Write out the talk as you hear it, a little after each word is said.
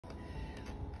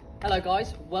Hello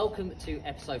guys, welcome to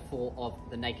episode 4 of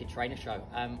the Naked Trainer Show.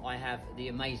 I have the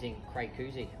amazing Craig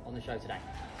Goozee on the show today.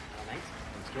 Hello mate.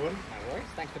 Thanks Jordan. No worries,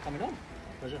 thanks for coming on.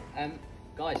 Pleasure.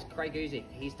 Guys, Craig Goozee,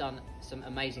 he's done some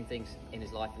amazing things in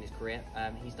his life and his career.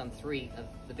 He's done 3 of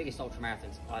the biggest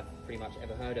ultramarathons I've pretty much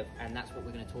ever heard of, and that's what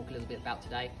we're going to talk a little bit about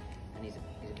today. And he's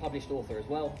a published author as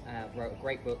well, wrote a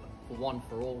great book, For One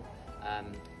For All,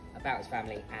 about his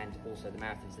family and also the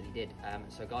marathons that he did.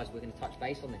 So guys, we're going to touch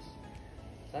base on this.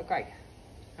 So Craig,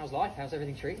 how's life? How's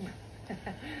everything treating?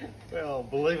 Well,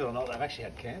 believe it or not, I've actually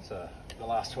had cancer the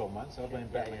last 12 months. I've been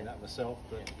battling that myself,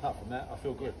 but apart from that, I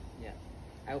feel good. Yeah.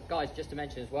 Guys, just to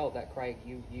mention as well that Craig,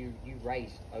 you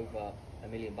raised over $1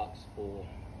 million for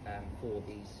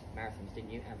these marathons,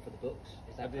 didn't you? And for the books,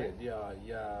 is that correct? I did,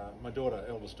 yeah. My daughter,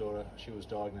 eldest daughter, she was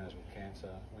diagnosed with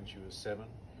cancer when she was 7,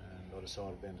 and I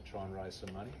decided then to try and raise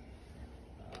some money.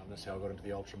 That's how I got into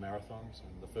the ultra marathons,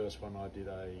 and the first one I did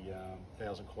a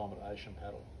 1,000-kilometre ocean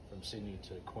paddle from Sydney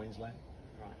to Queensland.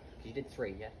 Right, you did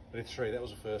 3, yeah? I did 3, that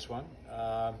was the first one.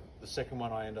 The second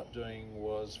one I ended up doing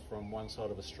was from one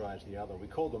side of Australia to the other. We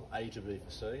called them A to B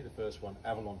for C. The first one,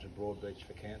 Avalon to Broadbeach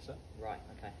for cancer. Right,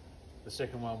 okay. The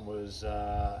second one was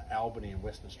Albany in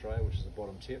Western Australia, which is the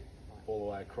bottom tip, all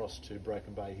the way across to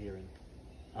Broken Bay here in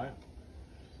home.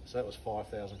 So that was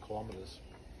 5,000 kilometres.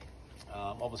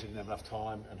 Obviously didn't have enough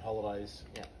time and holidays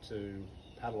to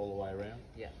paddle all the way around.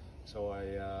 Yeah. So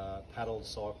I paddled,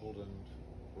 cycled and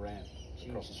ran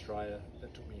across Australia.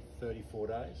 That took me 34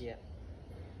 days. Yeah.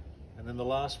 And then the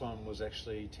last one was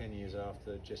actually 10 years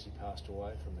after Jessie passed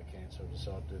away from the cancer. I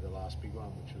decided to do the last big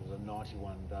one, which was a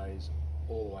 91 days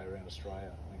all the way around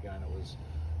Australia. And again, it was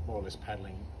more or less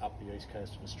paddling up the east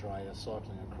coast of Australia,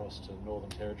 cycling across to Northern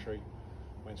Territory,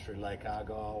 went through Lake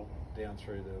Argyle, down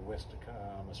through the west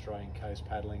Australian coast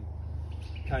paddling,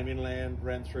 came inland,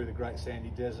 ran through the Great Sandy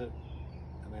Desert,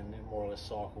 and then more or less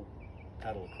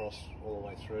paddle across all the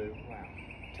way through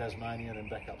Tasmania and then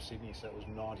back up Sydney. So it was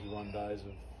 91 days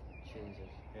of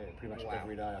pretty much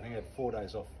every day. I think I had 4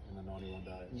 days off in the 91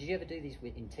 days. Did you ever do these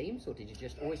in teams, or did you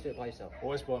just always do it by yourself?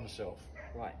 Always by myself.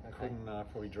 Right, okay. I couldn't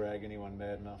probably drag anyone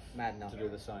mad enough to do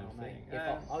the same thing.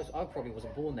 I probably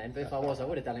wasn't born then, but if I was, I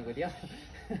would have done it with you.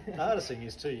 The hardest thing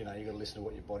is too, you've got to listen to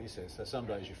what your body says. So some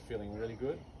days you're feeling really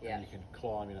good, and you can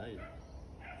climb.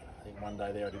 I think one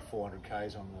day there I did 400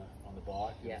 k's on the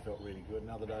bike, and it felt really good. And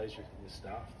other days you're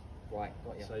stuffed. Right,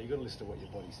 got you. So you've got to listen to what your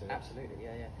body says. Absolutely,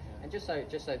 yeah. And just so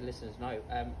the listeners know,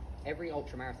 every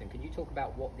ultramarathon, can you talk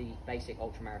about what the basic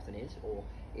ultramarathon is, or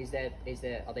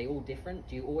are they all different?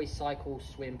 Do you always cycle,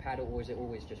 swim, paddle, or is it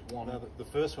always just one? No, the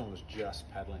first one was just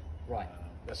paddling. Right.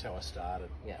 That's how I started.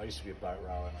 Yeah. I used to be a boat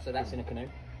rower. So that's in a canoe?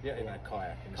 Yeah, in a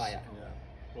kayak. Kayak.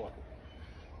 Like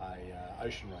a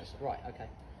ocean racer. Right, okay.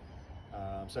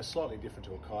 So slightly different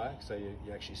to a kayak. So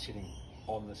you're actually sitting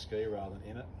on the ski rather than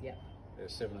in it. Yeah. They're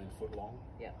 17 foot long.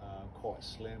 Yeah. Quite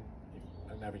slim.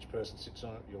 If an average person sits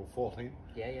on it, you'll fall in.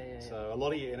 Yeah. So a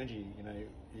lot of your energy,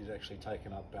 is actually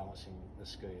taken up balancing the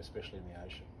ski, especially in the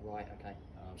ocean. Right, okay.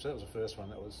 So that was the first one.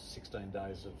 That was 16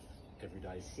 days of every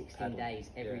day 16 paddling. days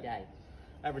every day.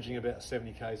 Averaging about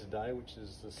 70 k's a day, which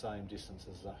is the same distance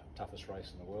as the toughest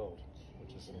race in the world,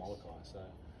 which is the Molokai. So.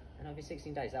 And over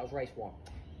 16 days, that was race 1.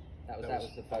 That was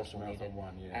the first one you did.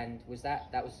 And it's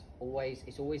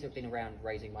always been around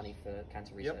raising money for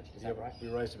cancer research, is that right? We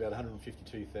raised about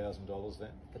 $152,000 then.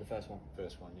 For the first one?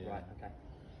 First one, yeah. Right, okay.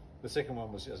 The second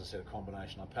one was, as I said, a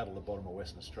combination. I paddled the bottom of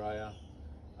Western Australia,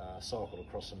 cycled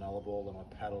across the Nullarbor, then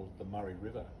I paddled the Murray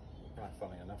River,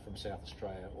 funnily enough, from South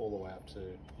Australia all the way up to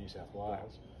New South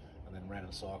Wales, and then ran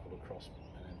and cycled across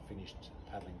and then finished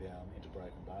paddling down into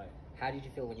Broken Bay. How did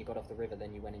you feel when you got off the river,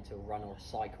 then you went into a run or a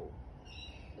cycle?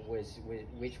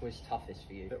 Which was toughest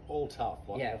for you? They're all tough.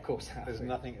 Yeah, of course. There's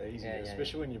nothing easy,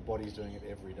 especially when your body's doing it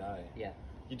every day. Yeah.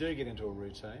 You do get into a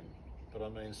routine, but I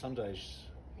mean, some days,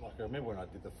 like I remember when I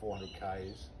did the 400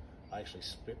 k's, I actually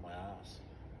split my ass.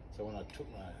 So when I took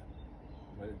my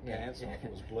pants off,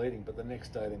 it was bleeding. But the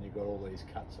next day, then you got all these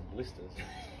cuts and blisters.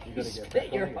 You got to get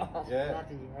back your on ass.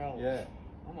 Yeah.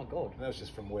 Oh my god. And that was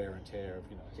just from wear and tear of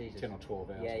 10 or 12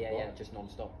 hours. Yeah, just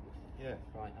non-stop. Yeah.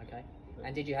 Right. Okay.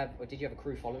 And did you have a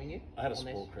crew following you? I had a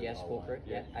support crew. Yeah, support crew.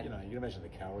 Yeah. And you can imagine the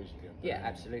calories you get. Yeah,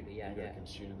 absolutely. Yeah, You've got to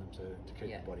consume them to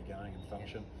keep the body going and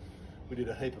function. We did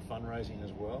a heap of fundraising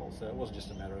as well, so it wasn't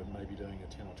just a matter of maybe doing a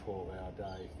 10 or 12 hour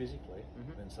day physically.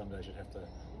 Then some days you'd have to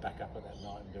back up at that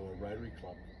night and do a Rotary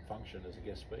Club function as a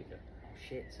guest speaker. Oh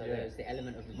shit! So there's the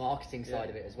element of the marketing side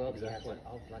of it as well. Exactly.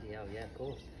 Oh bloody hell! Yeah, of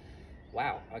course.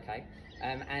 Wow. Okay.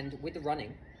 And with the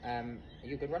running, are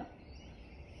you a good runner?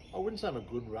 I wouldn't say I'm a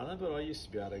good runner, but I used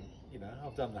to be able to you know,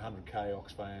 I've done the 100k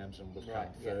Oxfams and we've come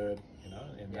third, you know,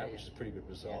 in that, which is a pretty good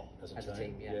result as a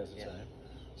team. As a team.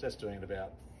 So that's doing it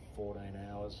about 14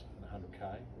 hours and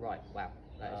 100k. Right. Wow.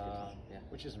 That is good time. Yeah.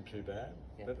 Which isn't too bad,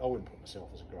 but I wouldn't put myself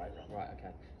as a great runner. Right.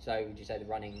 Okay. So would you say the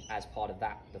running as part of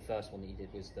that, the first one that you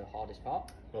did, was the hardest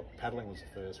part? Well, paddling was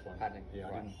the first one. Paddling. Yeah,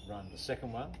 I didn't run the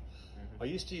second one. I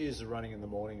used to use the running in the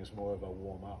morning as more of a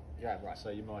warm up. Yeah, right. So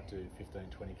you might do 15,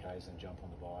 20 k's and jump on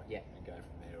the bike and go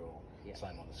from there, or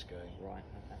same on the ski. Right.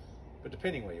 Okay. But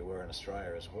depending where you were in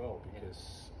Australia as well,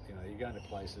 because you know you're going to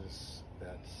places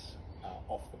that's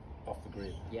off the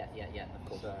grid. Yeah, of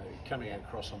course. So coming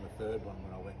across on the third one,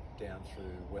 when I went down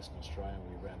through Western Australia, and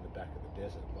we ran the back of the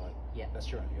desert. Like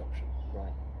that's your only option.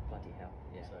 Right. Bloody hell.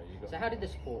 Yeah. So, how did the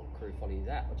support crew follow you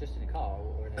that, or just in a car,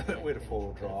 or in a? We had a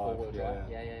four-wheel drive. Four-wheel drive.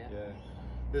 Yeah.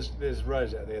 There's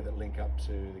roads out there that link up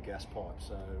to the gas pipe,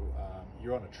 so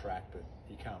you're on a track, but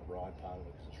you can't ride part of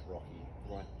it because it's rocky.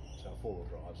 Right. So four-wheel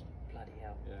drives. Bloody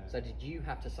hell. Yeah. So did you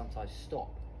have to sometimes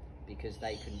stop because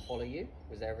they couldn't follow you?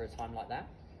 Was there ever a time like that?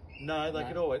 No, they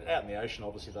could always, out in the ocean,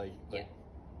 obviously they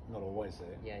not always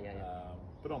there. Yeah.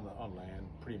 But on land,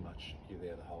 pretty much you're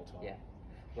there the whole time. Yeah.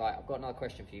 Right, I've got another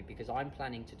question for you, because I'm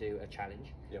planning to do a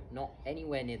challenge. Yep. Not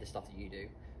anywhere near the stuff that you do,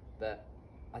 but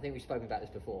I think we've spoken about this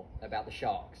before, about the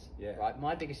sharks. Yeah. Right?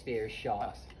 My biggest fear is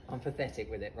sharks. I'm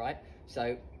pathetic with it, right?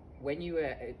 So when you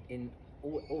were in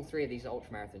all three of these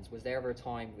ultramarathons, was there ever a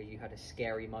time where you had a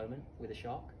scary moment with a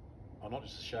shark? Oh, not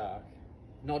just a shark.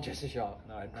 Not just a shark.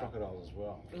 No, I had crocodiles as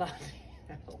well. Bloody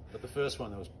hell. But the first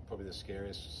one that was probably the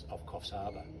scariest, off Coffs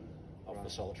Harbour, off the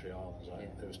Solitary Islands.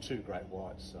 There was two great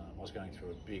whites. I was going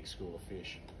through a big school of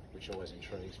fish, which always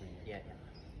intrigues me.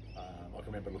 I can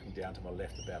remember looking down to my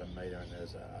left about a metre, and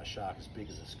there's a shark as big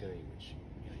as a ski, which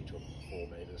he took 4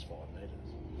 metres, 5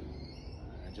 metres,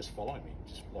 and just following me,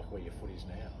 just like where your foot is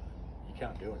now. You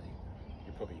can't do anything.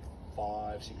 You're probably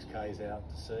 5, 6 k's out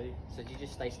to sea. So did you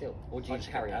just stay still, or did you just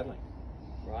carry paddling?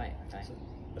 Right. Okay. So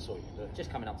that's all you can do.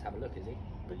 Just coming up to have a look, is he?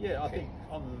 But yeah, I think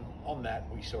on that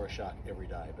we saw a shark every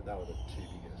day, but they were the two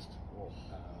biggest.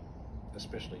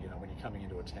 Especially when you're coming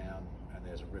into a town and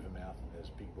there's a river mouth and there's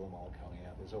a big bull mole coming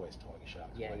out, there's always tiger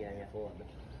sharks waiting there for them. But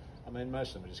I mean,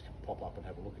 most of them just pop up and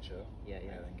have a look at you and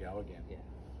then go again.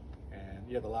 And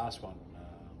the last one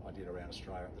I did around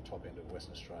Australia, at the top end of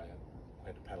Western Australia. I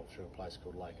had to paddle through a place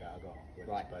called Lake Argyle, where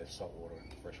there's both saltwater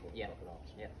and freshwater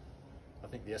crocodiles. I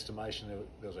think the estimation,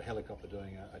 there was a helicopter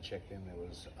doing a check then, there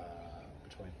was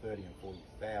between 30 and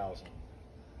 40,000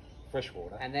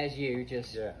 freshwater. And there's you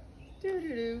just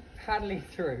paddling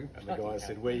through. And the guy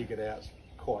said, where you get out is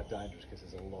quite dangerous because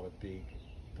there's a lot of big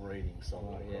breeding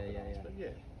saltwater crocodiles. But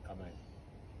I mean,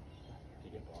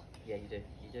 you get by. Yeah, you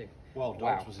do. Wild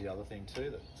dogs was the other thing too,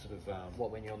 that sort of...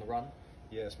 what, when you're on the run?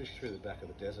 Yeah, especially through the back of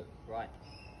the desert. Right.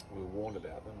 We were warned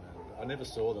about them, and I never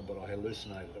saw them, but I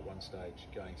hallucinated at one stage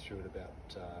going through it about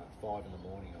 5 in the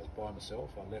morning. I was by myself.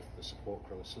 I left the support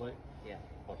crew asleep. Yeah.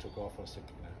 I took off. I said,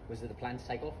 Was it the plan to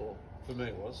take off, or? For me,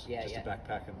 it was just a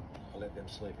backpack, and I let them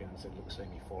sleep in and said, look, see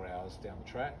me 4 hours down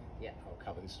the track. Yeah. I'll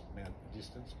cover this amount of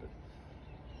distance, but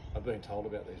I've been told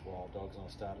about these wild dogs, and I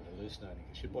started hallucinating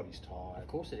because your body's tired. Of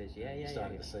course it is. You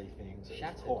started to see things.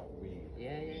 Shattered. It was quite weird.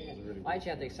 Yeah. Really I actually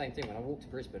had the same thing when I walked to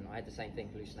Brisbane. I had the same thing,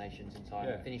 hallucinations in time,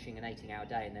 finishing an 18-hour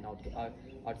day, and then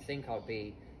I'd think I'd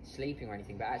be sleeping or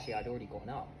anything, but actually I'd already gotten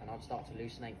up, and I'd start to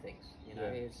hallucinate things.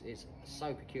 It's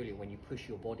so peculiar when you push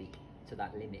your body to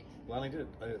that limit. Well, I only did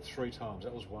it 3 times.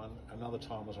 That was one. Another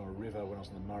time was on a river when I was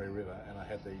on the Murray River, and I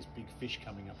had these big fish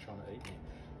coming up trying to eat me,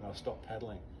 and I stopped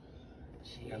paddling.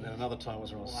 Jeez. And then another time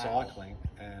was when I was cycling,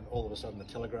 and all of a sudden the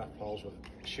telegraph poles were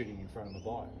shooting in front of the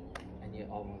bike. And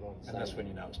oh my god! And that's when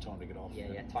you know it's time to get off.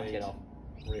 Time to get off.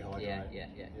 Rehydrate. Yeah.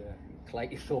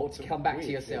 Collate your thoughts. Come back to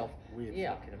yourself. Weird.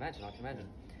 I can imagine.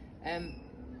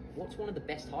 What's one of the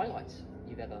best highlights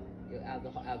you've ever out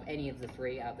of any of the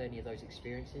three, out of any of those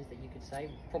experiences that you could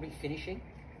say? Probably finishing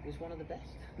was one of the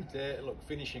best. Look,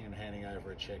 finishing and handing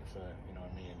over a check for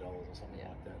 $1 million or something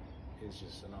like that is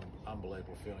just an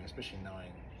unbelievable feeling, especially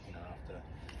knowing, after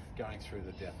going through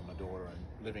the death of my daughter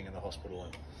and living in the hospital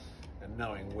and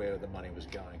knowing where the money was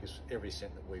going, because every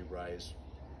cent that we raised,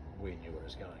 we knew where it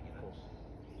was going. Of course.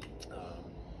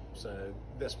 So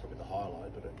that's probably the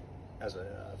highlight, but as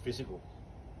a physical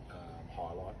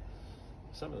highlight,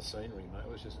 some of the scenery, mate,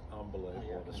 was just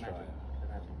unbelievable in Australia.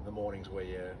 The mornings where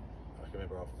I can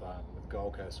remember with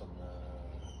Gold Coast on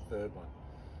the third one,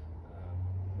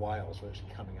 whales were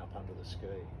actually coming up under the ski.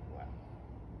 Wow.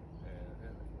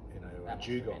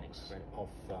 Dugongs off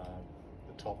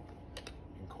the top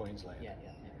in Queensland.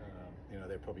 you know,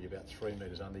 they're probably about 3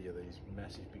 metres under you, these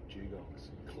massive big dugongs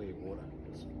in clear water.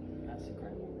 That's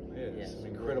incredible. Yeah, it's some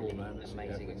incredible really moments you have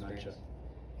amazing with experience. nature.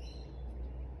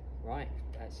 Right,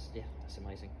 that's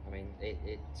amazing. I mean,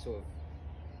 it sort of,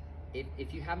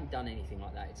 if you haven't done anything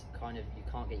like that, it's kind of, you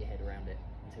can't get your head around it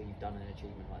until you've done an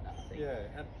achievement like that, I think.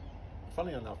 Yeah, and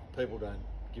funnily enough, people don't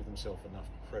give themselves enough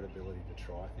credibility to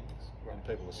try things, Right. and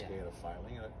people are scared of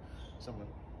failing. You know,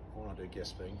 when I do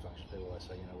guest speaking functions, people always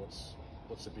say, you know,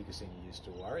 what's the biggest thing you used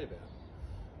to worry about?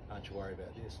 Aren't you worried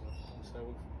about this? And I say,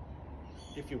 well,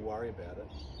 if you worry about it,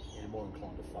 you're more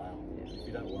inclined to fail. Yeah. If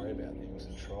you don't worry about things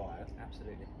and try it,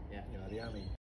 Absolutely, yeah. you know, the only